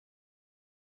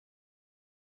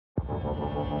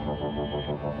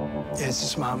Yeah, it's a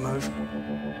smart move.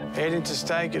 Head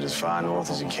interstate, get as far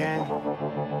north as you can.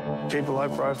 Keep a low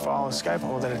profile, escape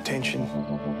all that attention.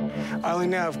 Only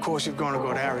now, of course, you've gone and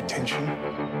got our attention.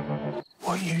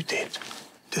 What you did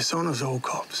dishonors all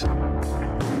cops.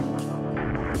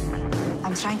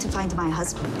 I'm trying to find my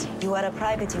husband. You are a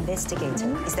private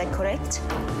investigator, is that correct?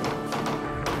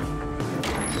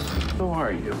 Who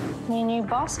are you? Your new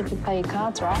boss if you play your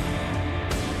cards right.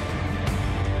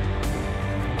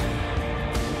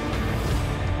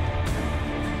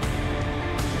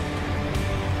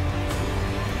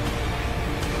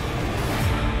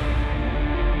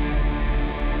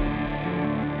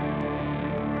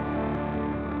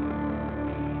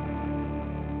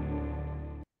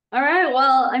 All right,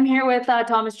 well, I'm here with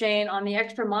Thomas Jane on the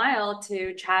Extra Mile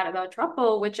to chat about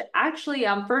Troppo, which actually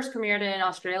first premiered in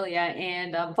Australia,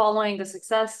 and following the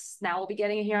success, now we'll be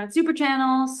getting it here on Super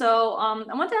Channel. So I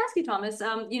want to ask you, Thomas,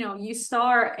 you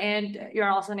star and you're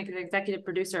also an executive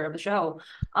producer of the show.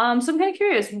 So I'm kind of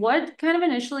curious, what kind of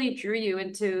initially drew you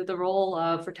into the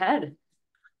role for Ted?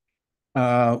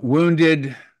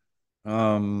 Wounded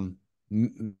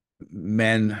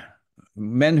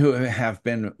men who have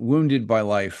been wounded by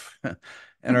life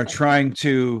and are trying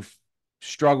to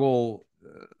struggling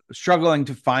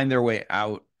to find their way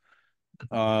out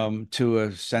to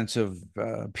a sense of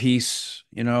peace,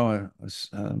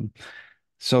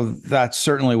 so that's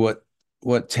certainly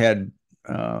what Ted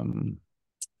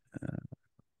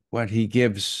what he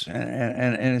gives,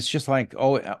 and it's just like,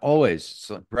 oh, always it's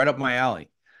like right up my alley.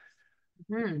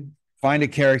 Find a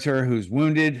character who's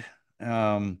wounded,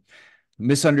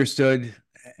 misunderstood,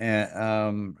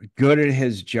 and good at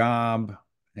his job,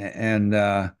 and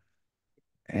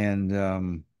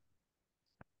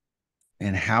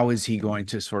how is he going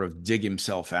to sort of dig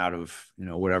himself out of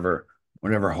whatever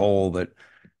hole that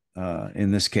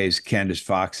in this case Candace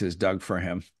Fox has dug for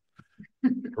him,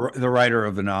 the writer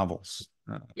of the novels.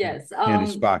 Yes,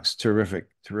 Candace Fox, terrific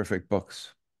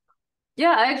books.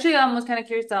 Yeah, I actually was kind of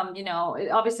curious.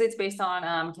 Obviously it's based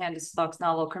on Candace Fox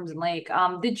novel Crimson Lake.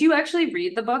 Did you actually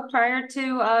read the book prior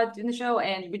to doing the show?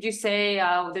 And would you say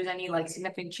there's any like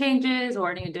significant changes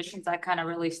or any additions that kind of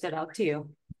really stood out to you?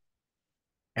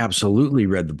 Absolutely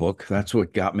read the book. That's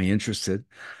what got me interested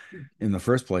in the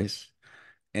first place.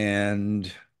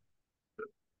 And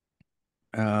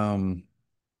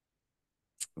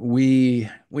we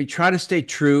try to stay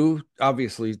true,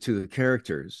 obviously, to the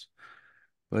characters,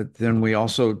 but then we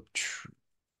also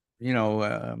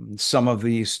some of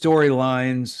the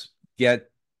storylines get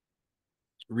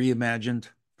reimagined,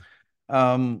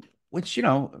 which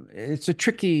it's a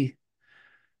tricky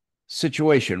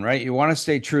situation, right? You want to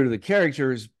stay true to the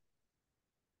characters,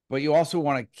 but you also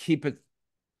want to keep it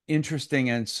interesting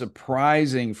and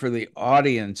surprising for the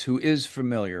audience who is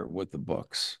familiar with the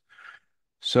books.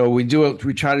 So we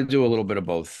try to do a little bit of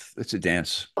both. It's a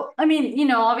dance. I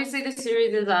mean, obviously the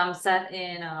series is set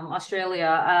in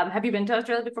Australia. Have you been to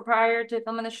Australia before prior to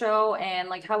filming the show? And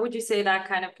like, how would you say that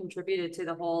kind of contributed to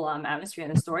the whole atmosphere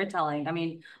and the storytelling? I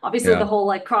mean, obviously the whole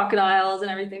like crocodiles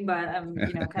and everything, but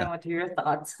kind of want to hear your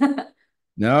thoughts.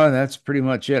 No, that's pretty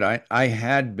much it. I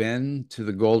had been to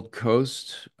the Gold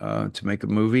Coast to make a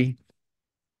movie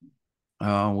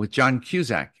with John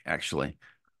Cusack, actually,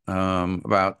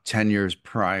 about 10 years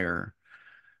prior.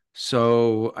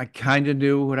 So I kind of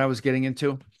knew what I was getting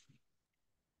into.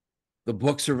 The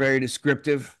books are very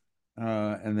descriptive,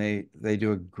 and they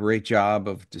do a great job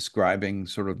of describing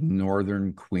sort of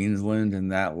northern Queensland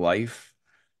and that life.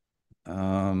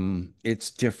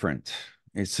 It's different.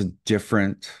 It's a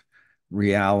different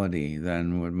reality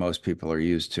than what most people are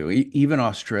used to. Even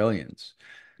Australians,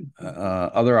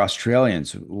 other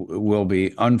Australians will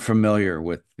be unfamiliar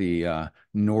with the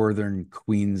northern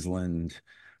Queensland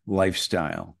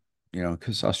lifestyle,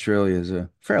 because Australia is a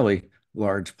fairly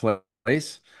large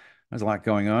place. There's a lot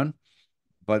going on,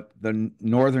 but the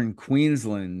northern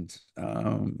Queensland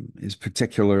is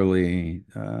particularly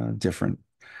different.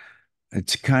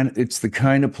 It's the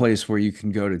kind of place where you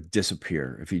can go to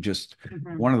disappear. If you just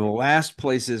one of the last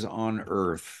places on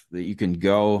Earth that you can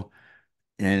go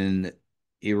and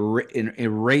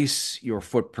erase your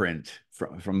footprint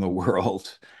from the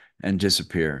world and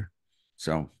disappear.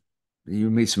 So you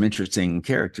meet some interesting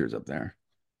characters up there.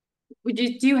 Do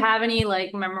you have any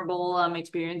like memorable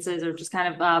experiences or just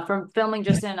kind of from filming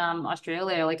just in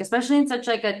Australia, like especially in such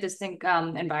like a distinct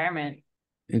environment?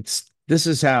 This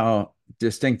is how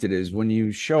distinct it is when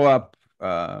you show up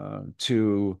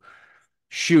to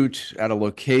shoot at a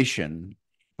location.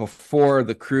 Before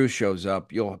the crew shows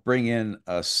up, you'll bring in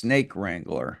a snake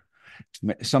wrangler,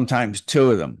 sometimes two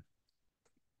of them,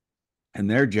 and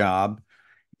their job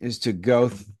is to go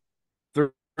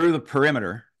the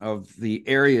perimeter of the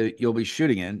area you'll be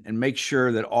shooting in and make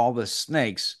sure that all the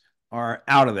snakes are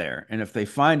out of there. And if they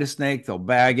find a snake, they'll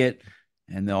bag it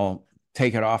and they'll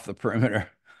take it off the perimeter.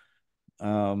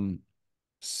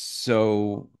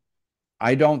 So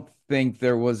I don't think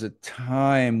there was a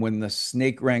time when the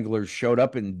snake wranglers showed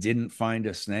up and didn't find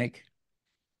a snake.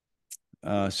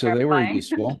 So they were Terrifying.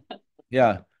 useful.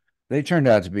 Yeah, they turned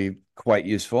out to be quite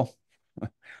useful.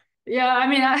 Yeah, I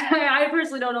mean, I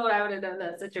personally don't know what I would have done in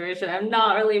that situation. I'm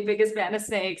not really a biggest fan of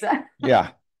snakes.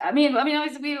 Yeah.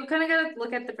 Obviously, we kind of got to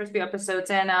look at the first few episodes,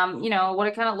 and what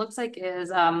it kind of looks like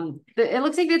is, it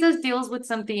looks like it does deals with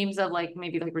some themes of like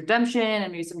maybe like redemption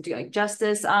and maybe some like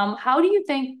justice. How do you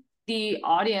think the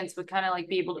audience would kind of like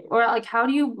be able to, or like, how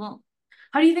do you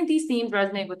think these themes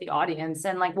resonate with the audience,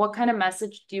 and like, what kind of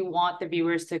message do you want the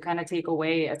viewers to kind of take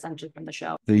away essentially from the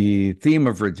show? The theme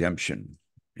of redemption,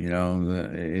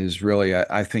 is really,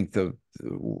 I think,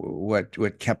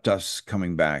 what kept us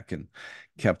coming back and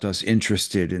kept us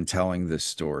interested in telling this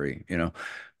story,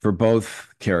 for both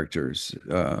characters,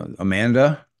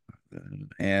 Amanda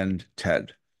and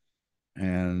Ted,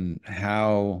 and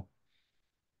how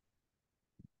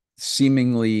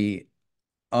seemingly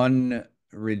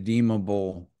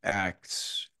unredeemable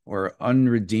acts or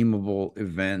unredeemable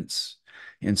events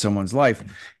in someone's life,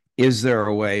 is there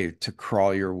a way to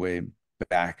crawl your way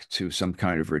back to some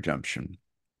kind of redemption?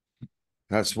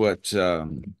 That's what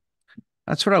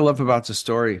I love about the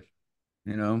story,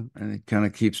 and it kind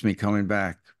of keeps me coming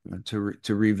back to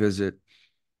revisit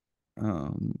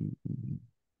um,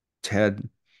 Ted.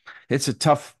 It's a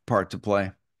tough part to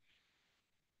play,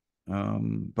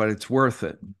 but it's worth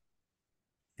it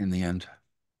in the end.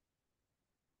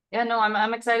 Yeah, no,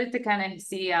 I'm excited to kind of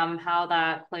see how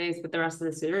that plays with the rest of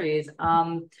the series.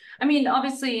 I mean,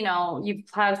 obviously, you've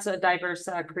had a diverse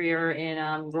career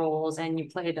in roles, and you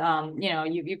played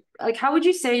you like, how would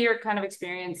you say your kind of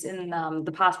experience in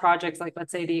the past projects, like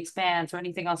let's say The Expanse or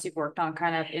anything else you've worked on,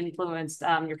 kind of influenced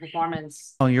your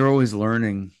performance? Well, you're always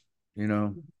learning, you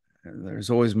know. There's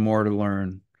always more to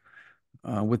learn.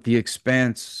 With The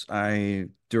Expanse, I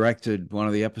directed one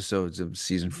of the episodes of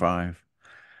season 5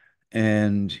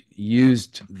 and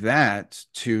used that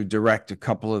to direct a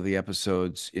couple of the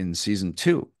episodes in season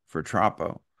 2 for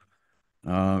Troppo.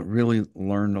 Really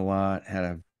learned a lot, had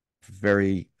a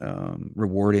very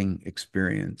rewarding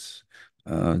experience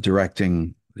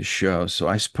directing the show. So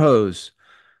I suppose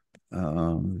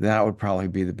that would probably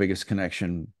be the biggest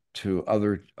connection to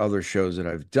other shows that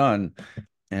I've done,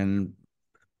 and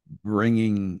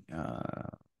bringing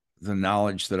the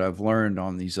knowledge that I've learned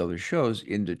on these other shows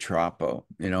into Troppo,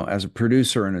 as a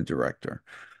producer and a director.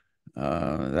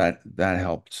 That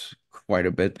helped quite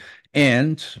a bit,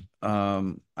 and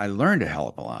I learned a hell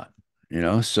of a lot.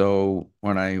 So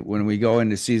when we go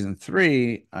into season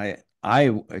 3, I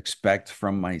expect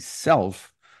from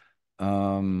myself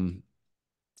um,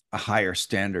 a higher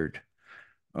standard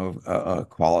of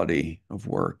quality of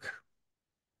work.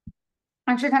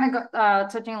 Actually, kind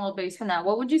of touching a little base on that,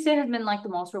 what would you say has been like the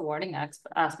most rewarding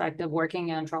aspect of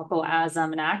working on Troppo as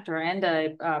an actor and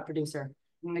a producer,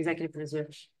 an executive producer?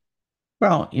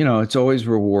 Well, it's always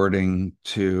rewarding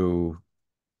to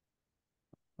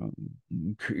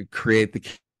create the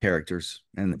characters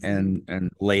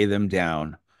and lay them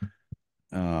down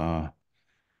uh,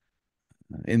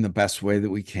 in the best way that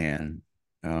we can,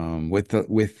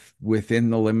 within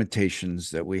the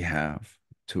limitations that we have.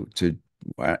 To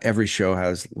Every show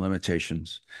has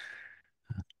limitations,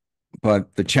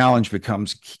 but the challenge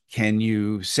becomes: can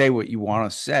you say what you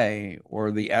want to say, or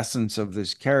the essence of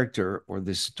this character or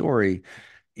this story,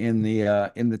 in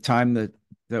the time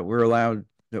that we're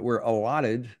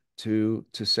allotted to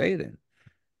say it in.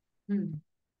 Hmm.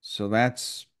 So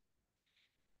that's,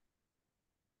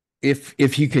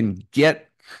 if you can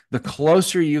get, the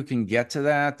closer you can get to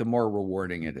that, the more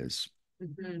rewarding it is.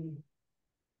 Mm-hmm.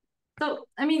 So,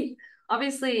 I mean,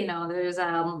 obviously, there's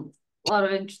a lot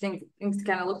of interesting things to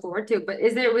kind of look forward to, but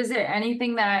was there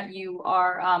anything that you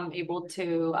are able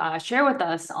to share with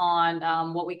us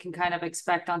on what we can kind of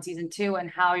expect on season 2,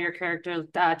 and how your character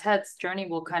Ted's journey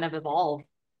will kind of evolve?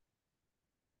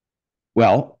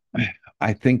 Well,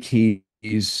 I think he's,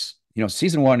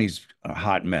 season 1, he's a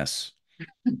hot mess.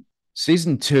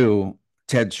 Season 2,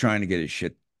 Ted's trying to get his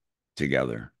shit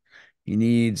together. He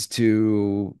needs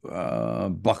to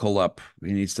buckle up.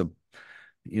 He needs to,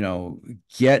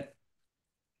 get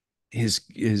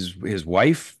his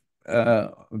wife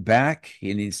back.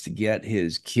 He needs to get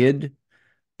his kid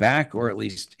back, or at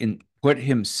least put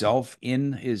himself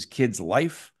in his kid's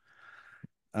life,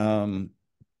 um,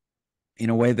 in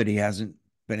a way that he hasn't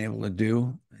been able to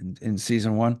do in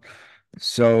season 1.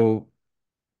 So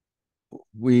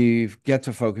we get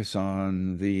to focus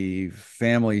on the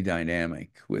family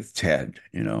dynamic with Ted,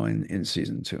 in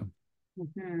season 2.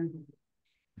 Mhm.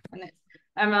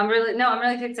 And I'm really no, I'm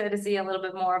really excited to see a little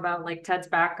bit more about like Ted's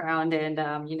background and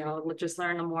just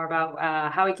learn more about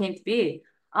how he came to be.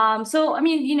 So I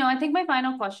mean, I think my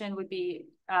final question would be,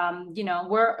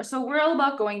 we're all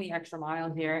about going the extra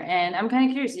mile here, and I'm kind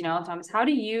of curious, Thomas, how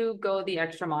do you go the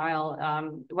extra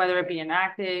mile, whether it be in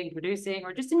acting, producing,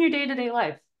 or just in your day-to-day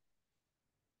life?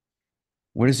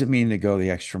 What does it mean to go the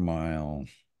extra mile?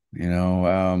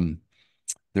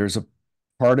 There's a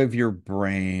part of your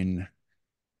brain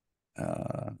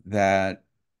that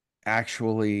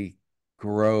actually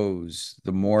grows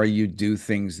the more you do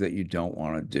things that you don't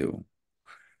want to do,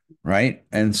 right?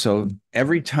 And so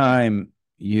every time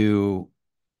you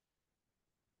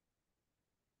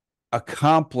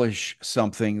accomplish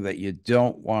something that you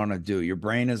don't want to do, your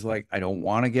brain is like, I don't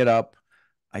want to get up.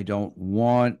 I don't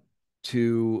want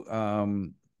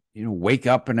to, wake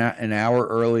up an hour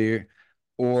earlier,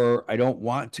 or I don't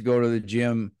want to go to the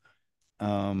gym.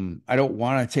 I don't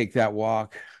want to take that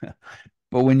walk.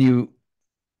 But when you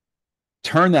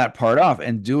turn that part off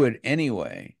and do it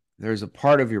anyway, there's a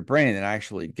part of your brain that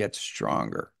actually gets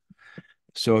stronger.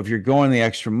 So if you're going the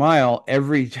extra mile,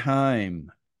 every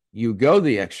time you go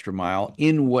the extra mile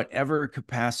in whatever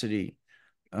capacity,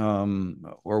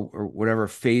 or whatever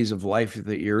phase of life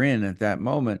that you're in at that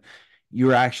moment,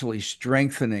 you're actually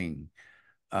strengthening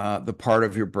the part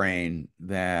of your brain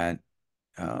that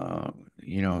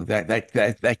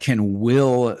that can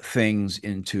will things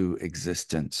into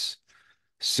existence.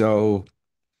 So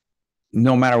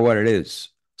no matter what it is.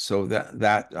 So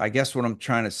that I guess what I'm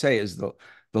trying to say is the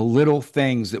little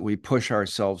things that we push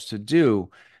ourselves to do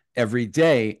every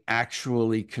day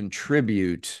actually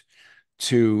contribute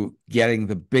to getting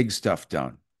the big stuff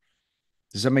done.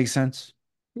 Does that make sense?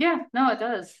 Yeah, no, it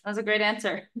does. That's a great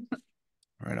answer.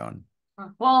 Right on.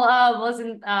 Well,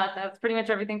 listen, that's pretty much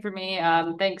everything for me.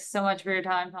 Thanks so much for your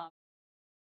time, Tom.